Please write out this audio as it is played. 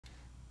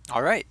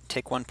Alright,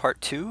 take one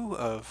part 2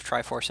 of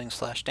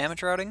Triforcing /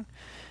 damage routing.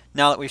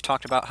 Now that we've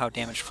talked about how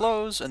damage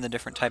flows and the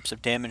different types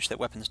of damage that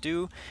weapons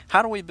do,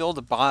 how do we build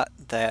a bot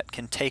that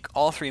can take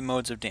all three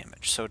modes of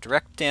damage? So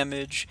direct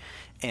damage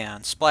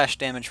and splash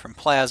damage from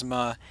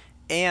plasma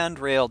and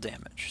rail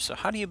damage. So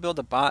how do you build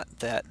a bot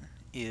that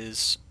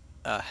is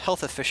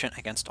health efficient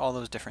against all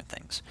those different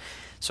things?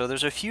 So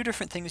there's a few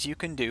different things you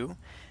can do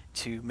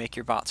to make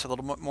your bots a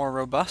little bit more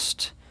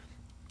robust.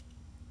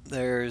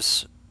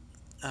 There's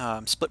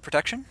split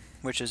protection,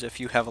 which is if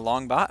you have a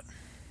long bot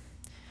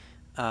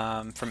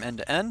from end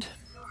to end.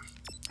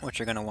 What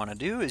you're going to want to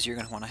do is you're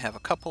going to want to have a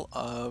couple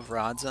of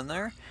rods in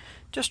there,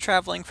 just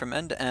traveling from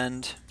end to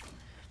end,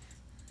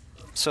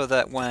 so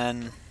that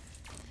when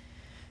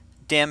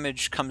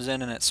damage comes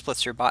in and it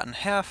splits your bot in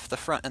half, the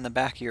front and the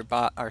back of your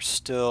bot are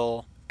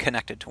still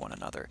connected to one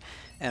another.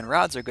 And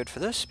rods are good for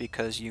this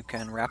because you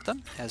can wrap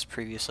them, as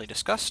previously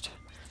discussed.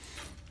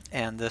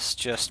 And this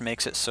just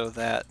makes it so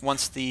that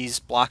once these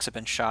blocks have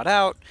been shot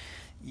out,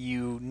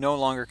 you no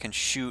longer can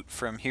shoot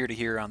from here to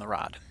here on the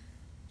rod.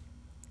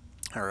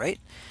 Alright,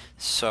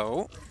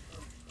 so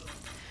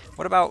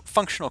what about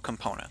functional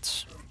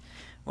components?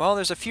 Well,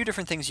 there's a few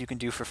different things you can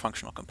do for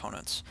functional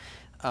components.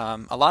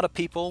 A lot of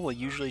people will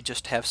usually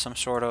just have some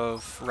sort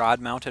of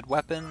rod-mounted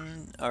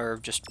weapon, or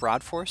just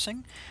rod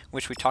forcing,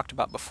 which we talked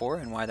about before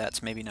and why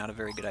that's maybe not a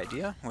very good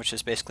idea, which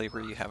is basically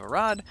where you have a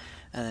rod,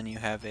 and then you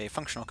have a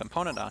functional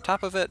component on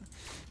top of it,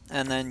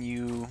 and then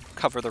you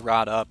cover the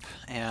rod up,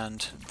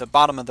 and the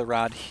bottom of the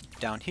rod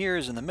down here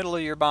is in the middle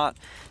of your bot,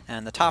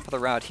 and the top of the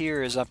rod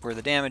here is up where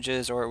the damage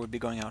is, or it would be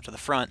going out to the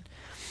front.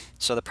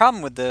 So the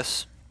problem with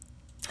this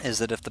is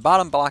that if the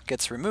bottom block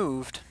gets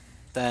removed,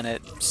 then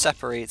it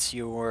separates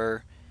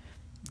your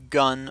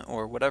gun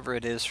or whatever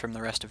it is from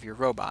the rest of your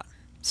robot.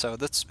 So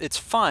it's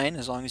fine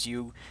as long as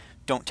you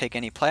don't take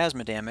any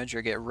plasma damage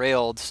or get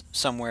railed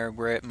somewhere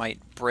where it might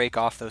break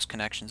off those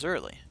connections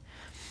early.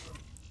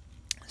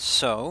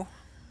 So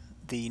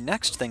the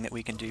next thing that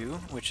we can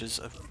do, which is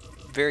a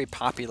very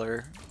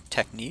popular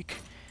technique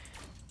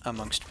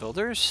amongst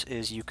builders,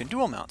 is you can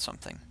dual mount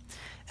something.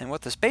 And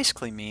what this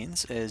basically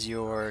means is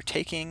you're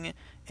taking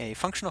a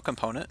functional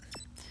component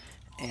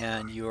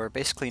and you're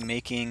basically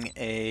making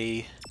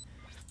a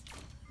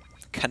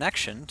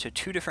connection to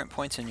two different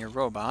points in your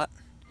robot,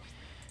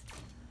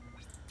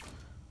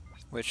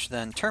 which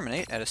then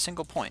terminate at a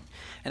single point.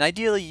 And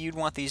ideally you'd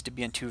want these to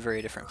be in two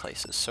very different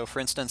places. So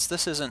for instance,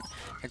 this isn't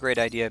a great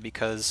idea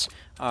because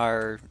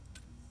our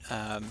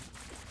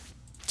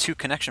two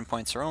connection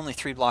points are only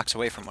 3 blocks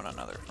away from one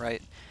another,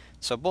 right?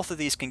 So both of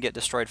these can get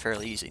destroyed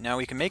fairly easy. Now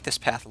we can make this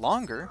path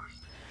longer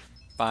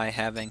by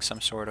having some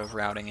sort of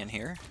routing in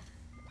here,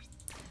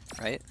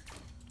 right?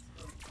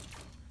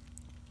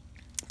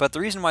 But the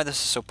reason why this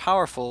is so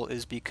powerful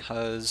is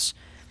because,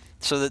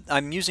 so that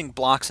I'm using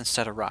blocks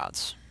instead of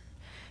rods.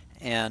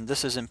 And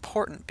this is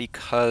important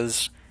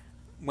because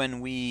when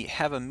we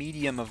have a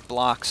medium of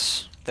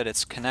blocks that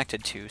it's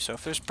connected to, so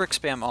if there's brick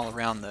spam all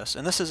around this,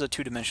 and this is a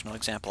two-dimensional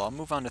example, I'll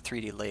move on to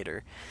 3D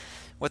later.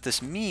 What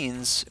this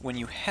means when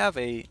you have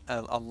a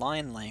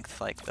line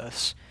length like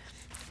this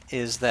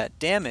is that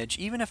damage,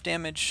 even if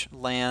damage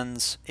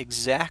lands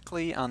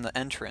exactly on the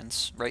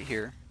entrance right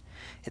here,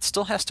 it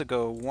still has to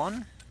go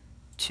 1,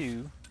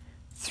 2,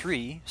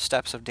 3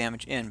 steps of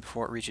damage in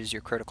before it reaches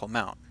your critical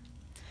mount.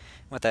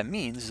 What that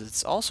means is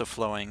it's also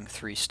flowing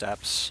 3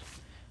 steps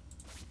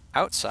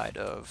outside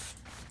of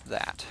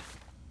that,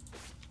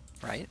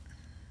 right?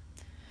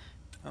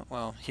 Oh,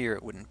 well, here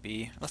it wouldn't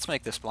be. Let's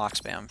make this block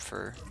spam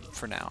for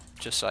now,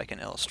 just so I can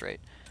illustrate.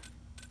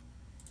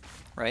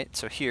 Right,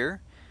 so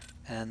here,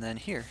 and then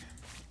here.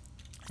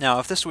 Now,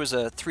 if this was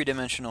a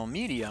 3-dimensional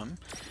medium,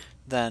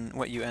 then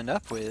what you end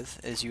up with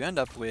is you end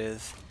up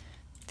with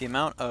the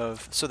amount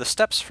of, so the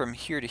steps from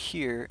here to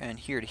here and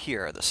here to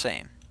here are the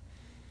same.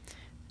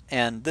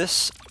 And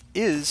this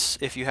is,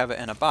 if you have it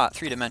in a bot,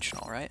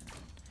 3-dimensional, right?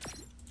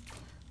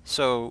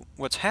 So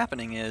what's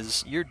happening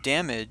is your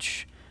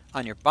damage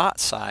on your bot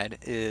side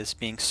is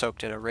being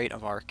soaked at a rate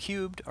of r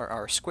cubed or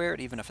r squared,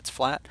 even if it's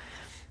flat,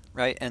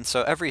 right? And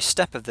so every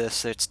step of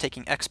this, it's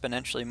taking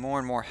exponentially more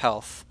and more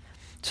health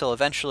till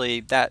eventually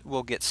that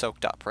will get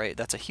soaked up, right?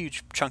 That's a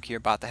huge chunk of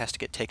your bot that has to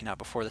get taken out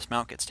before this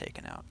mount gets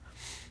taken out.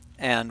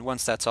 And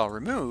once that's all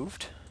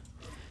removed,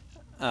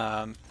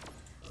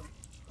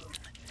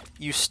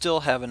 you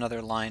still have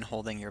another line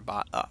holding your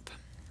bot up,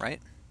 right?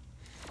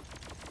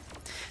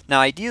 Now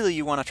ideally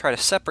you want to try to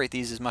separate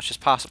these as much as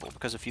possible,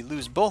 because if you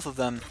lose both of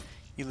them,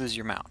 you lose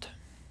your mount.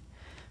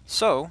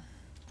 So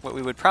what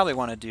we would probably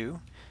want to do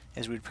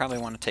is we'd probably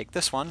want to take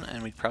this one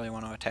and we'd probably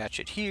want to attach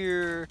it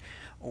here,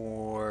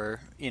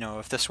 or, you know,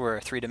 if this were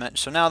a 3-dimensional,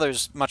 so now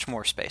there's much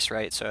more space,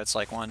 right? So it's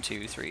like 1,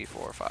 2, 3,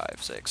 4, 5,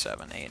 6,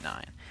 7, 8,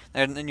 9.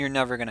 And then you're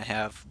never going to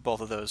have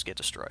both of those get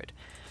destroyed.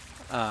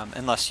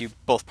 Unless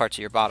both parts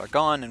of your bot are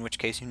gone, in which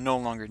case you no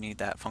longer need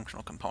that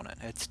functional component.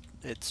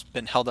 It's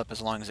been held up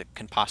as long as it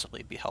can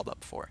possibly be held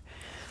up for.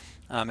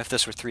 If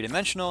this were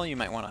 3-dimensional, you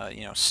might want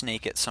to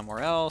snake it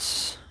somewhere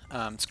else.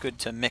 It's good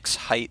to mix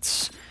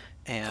heights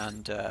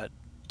and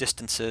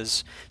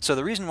distances. So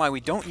the reason why we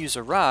don't use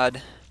a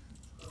rod,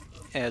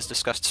 as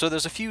discussed, so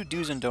there's a few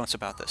do's and don'ts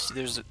about this.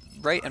 There's a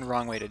right and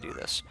wrong way to do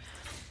this.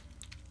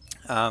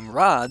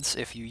 Rods,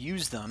 if you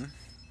use them,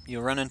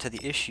 you'll run into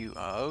the issue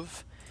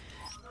of,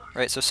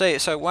 right,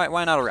 so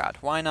why not a rod?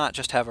 Why not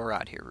just have a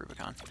rod here,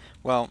 Rubicon?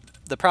 Well,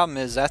 the problem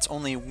is that's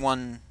only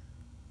one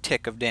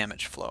tick of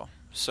damage flow.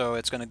 So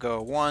it's going to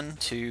go 1,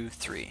 2,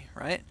 3,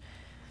 right?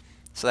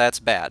 So that's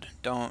bad.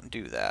 Don't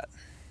do that.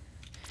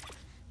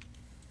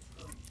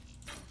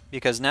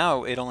 Because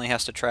now it only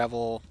has to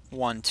travel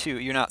 1, 2.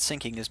 You're not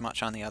sinking as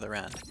much on the other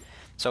end.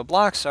 So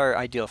blocks are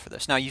ideal for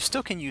this. Now you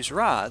still can use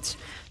rods.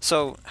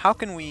 So how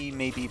can we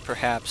maybe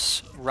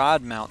perhaps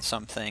rod mount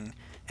something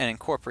and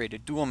incorporate a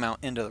dual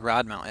mount into the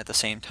rod mount at the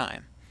same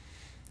time?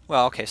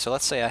 Well, okay, so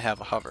let's say I have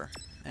a hover.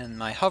 And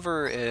my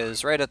hover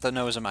is right at the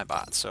nose of my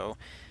bot. So,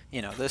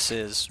 you know, this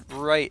is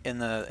right in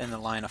the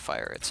line of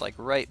fire. It's like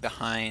right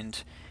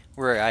behind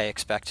where I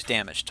expect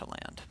damage to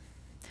land.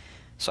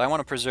 So I want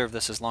to preserve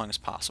this as long as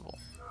possible.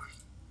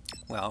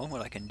 Well,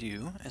 what I can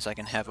do is I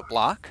can have a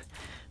block,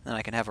 then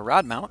I can have a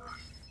rod mount,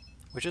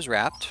 which is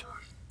wrapped,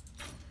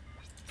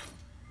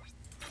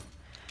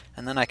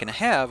 and then I can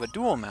have a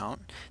dual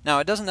mount. Now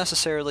it doesn't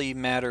necessarily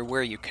matter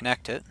where you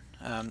connect it.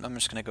 I'm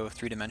just going to go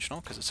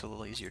three-dimensional because it's a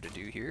little easier to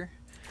do here,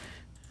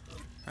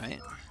 right?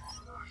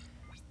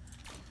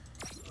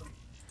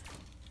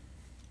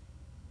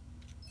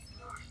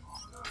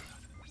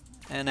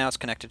 And now it's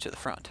connected to the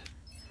front.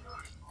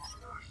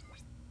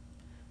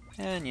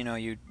 And you know,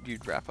 you'd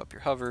wrap up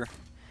your hover.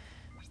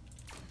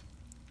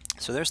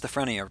 So there's the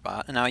front of your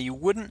bot. And now you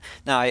wouldn't,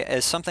 now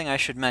as something I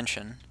should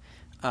mention,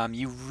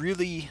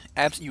 you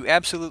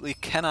absolutely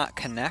cannot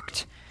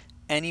connect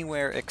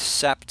anywhere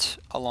except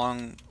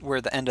along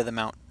where the end of the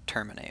mount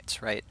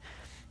terminates, right?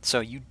 So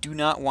you do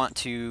not want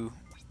to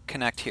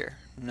connect here.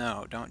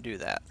 No, don't do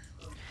that.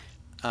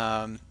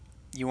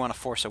 You want to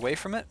force away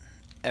from it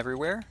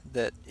everywhere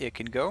that it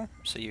can go.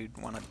 So you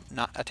want to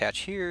not attach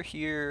here,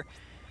 here,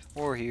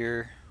 or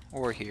here,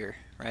 or here,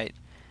 right?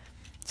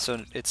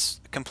 So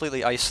it's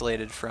completely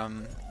isolated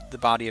from the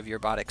body of your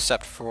bot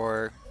except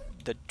for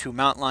the two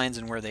mount lines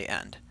and where they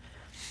end.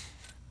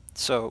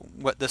 So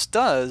what this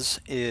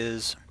does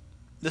is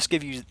this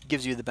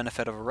gives you the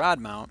benefit of a rod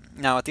mount.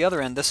 Now at the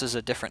other end this is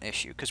a different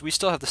issue because we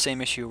still have the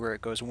same issue where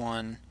it goes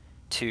 1,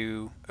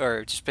 2,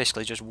 or just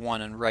basically just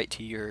 1 and right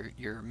to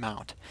your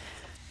mount.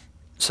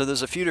 So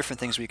there's a few different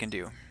things we can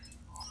do.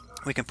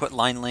 We can put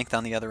line length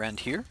on the other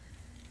end here,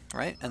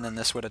 right? And then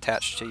this would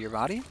attach to your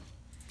body.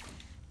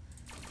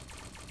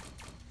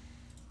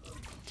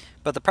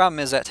 But the problem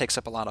is that takes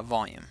up a lot of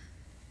volume.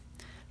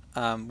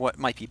 What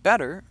might be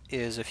better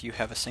is if you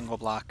have a single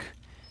block,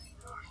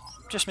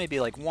 just maybe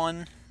like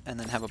 1, and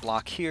then have a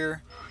block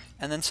here,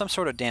 and then some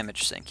sort of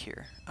damage sink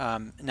here.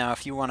 Now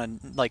if you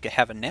want to like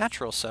have a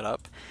natural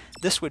setup,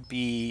 this would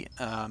be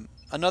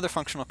another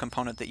functional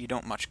component that you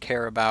don't much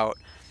care about.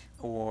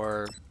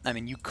 Or, I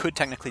mean, you could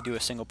technically do a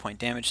single point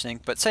damage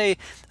sink, but say,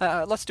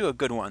 let's do a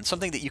good one,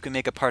 something that you can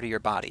make a part of your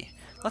body.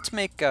 Let's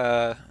make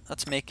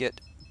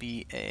it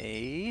be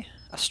a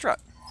strut.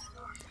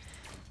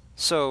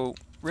 So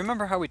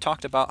remember how we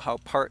talked about how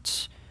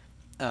parts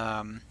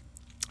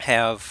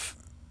have,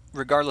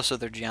 regardless of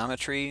their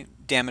geometry,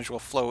 damage will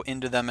flow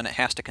into them and it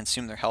has to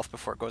consume their health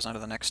before it goes on to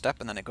the next step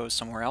and then it goes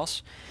somewhere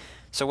else.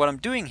 So what I'm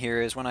doing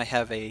here is when I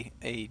have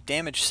a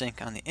damage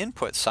sink on the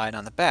input side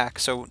on the back,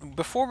 so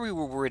before we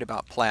were worried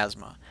about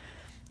plasma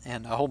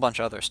and a whole bunch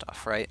of other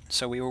stuff, right?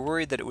 So we were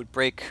worried that it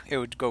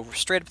would go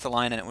straight up the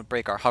line and it would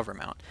break our hover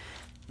mount.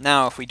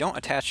 Now if we don't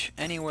attach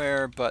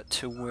anywhere but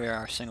to where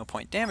our single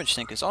point damage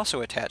sink is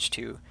also attached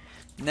to,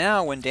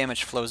 now when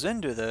damage flows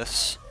into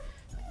this,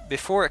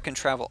 before it can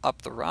travel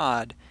up the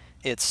rod,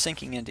 it's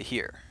sinking into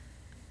here,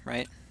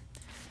 right?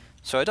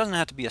 So it doesn't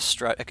have to be a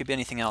strut, it could be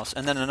anything else.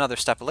 And then another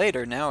step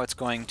later, now it's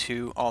going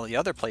to all the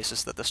other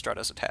places that the strut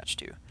is attached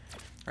to,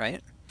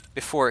 right?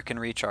 Before it can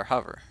reach our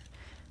hover.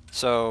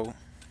 So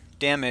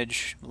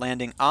damage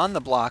landing on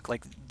the block,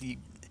 like the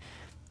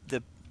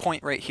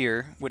point right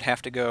here, would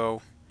have to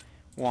go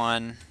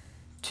 1,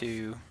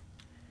 2,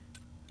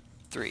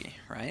 3,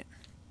 right?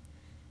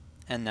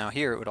 And now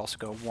here it would also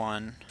go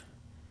 1,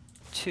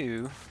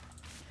 2,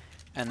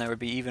 and there would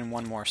be even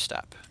one more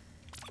step.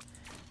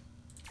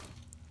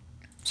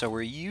 So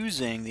we're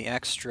using the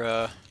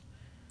extra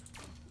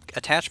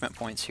attachment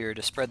points here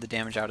to spread the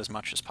damage out as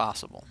much as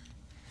possible.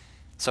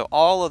 So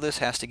all of this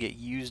has to get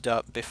used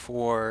up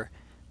before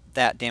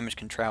that damage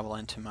can travel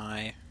into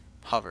my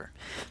hover.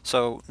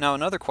 So now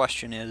another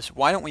question is,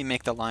 why don't we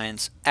make the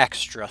lines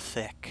extra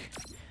thick?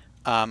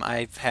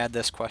 I've had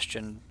this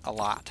question a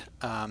lot.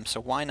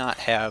 So why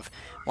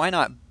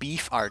not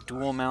beef our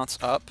dual mounts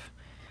up?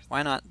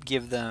 Why not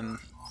give them,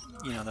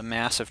 you know, the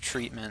massive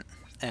treatment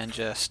and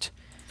just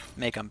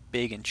make them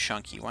big and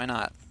chunky? Why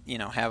not, you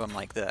know, have them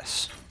like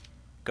this,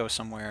 go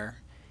somewhere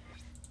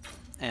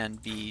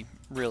and be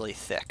really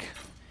thick?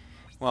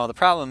 Well, the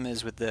problem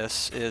is with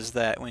this is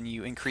that when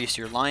you increase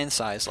your line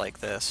size like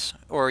this,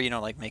 or, you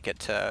know, like make it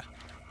to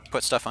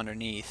put stuff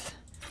underneath,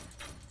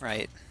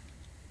 right?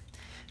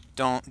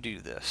 don't do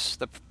this.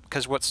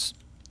 Because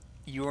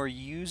you're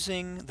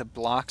using the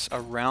blocks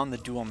around the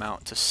dual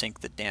mount to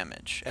sink the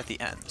damage at the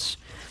ends.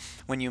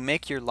 When you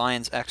make your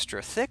lines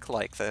extra thick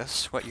like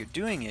this, what you're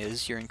doing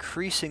is you're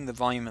increasing the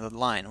volume of the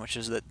line, which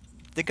is that,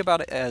 think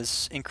about it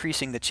as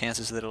increasing the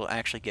chances that it'll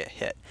actually get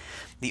hit.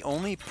 The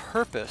only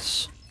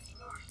purpose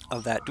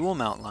of that dual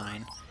mount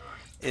line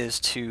is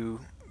to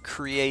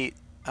create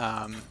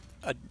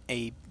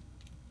a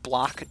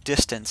block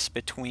distance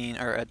between,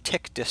 or a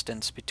tick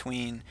distance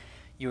between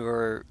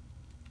your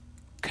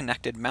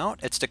connected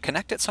mount. It's to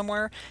connect it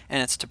somewhere,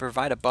 and it's to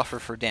provide a buffer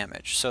for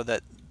damage, so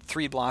that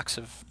 3 blocks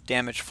of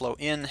damage flow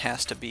in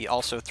has to be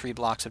also 3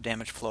 blocks of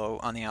damage flow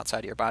on the outside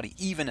of your body,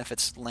 even if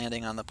it's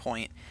landing on the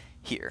point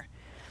here.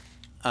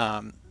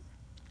 And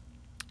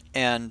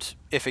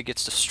if it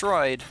gets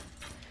destroyed,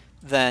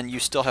 then you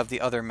still have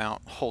the other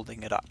mount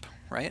holding it up,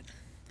 right?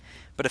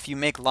 But if you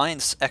make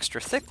lines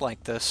extra thick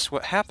like this,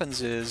 what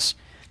happens is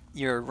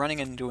you're running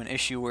into an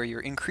issue where you're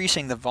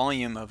increasing the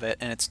volume of it,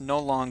 and it's no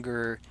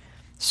longer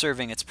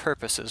serving its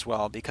purpose as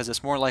well, because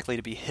it's more likely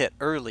to be hit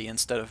early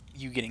instead of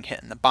you getting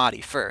hit in the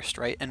body first,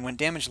 right? And when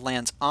damage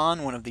lands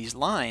on one of these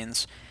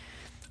lines,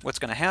 what's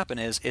going to happen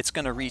is it's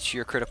going to reach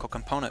your critical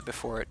component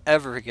before it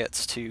ever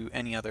gets to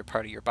any other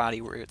part of your body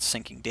where it's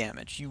sinking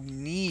damage. You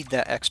need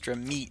that extra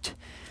meat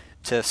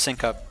to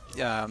sync up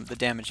the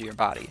damage of your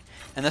body.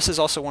 And this is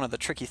also one of the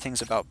tricky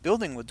things about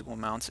building with dual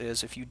mounts,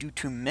 is if you do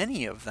too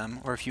many of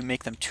them, or if you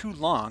make them too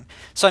long.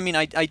 So I mean,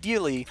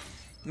 ideally,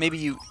 maybe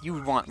you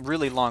would want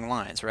really long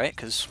lines, right?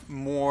 Because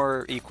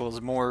more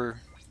equals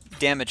more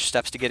damage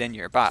steps to get into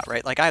your bot,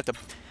 right? Like I have to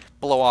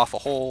blow off a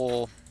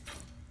whole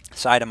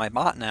side of my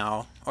bot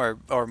now,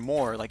 or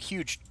more, like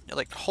huge,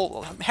 like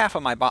half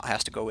of my bot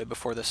has to go away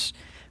before this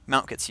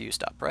mount gets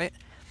used up, right?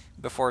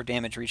 Before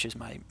damage reaches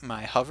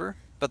my hover.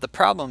 But the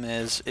problem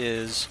is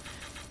the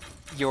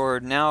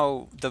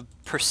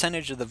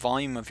percentage of the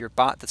volume of your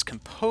bot that's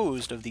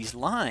composed of these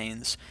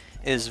lines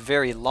is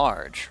very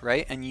large,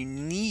 right? And you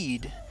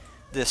need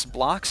this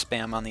block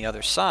spam on the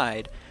other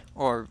side,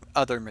 or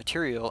other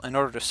material, in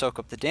order to soak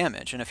up the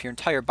damage. And if your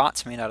entire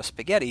bot's made out of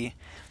spaghetti,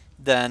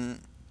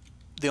 then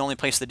the only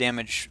place the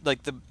damage,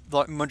 like the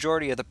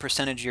majority of the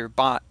percentage of your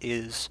bot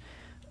is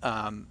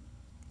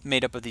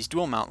made up of these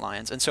dual mount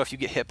lines. And so if you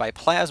get hit by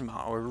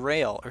plasma or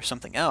rail or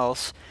something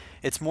else,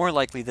 it's more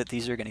likely that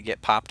these are going to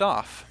get popped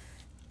off.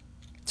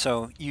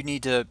 So you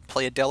need to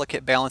play a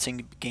delicate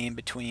balancing game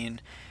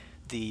between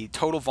the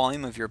total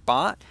volume of your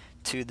bot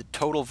to the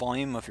total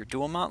volume of your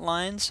dual mount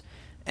lines,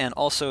 and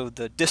also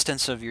the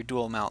distance of your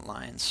dual mount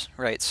lines,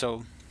 right?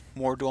 So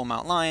more dual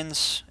mount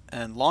lines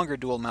and longer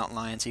dual mount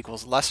lines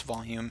equals less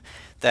volume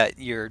that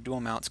your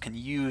dual mounts can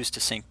use to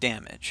sink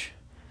damage.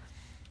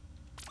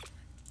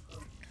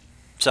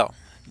 So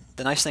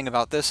the nice thing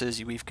about this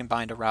is we've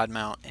combined a rod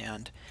mount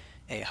and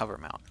a hover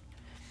mount.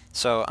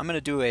 So I'm going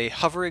to do a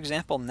hover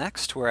example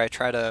next, where I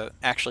try to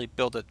actually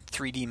build a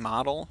 3D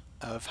model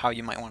of how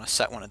you might want to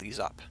set one of these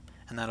up,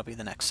 and that'll be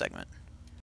the next segment.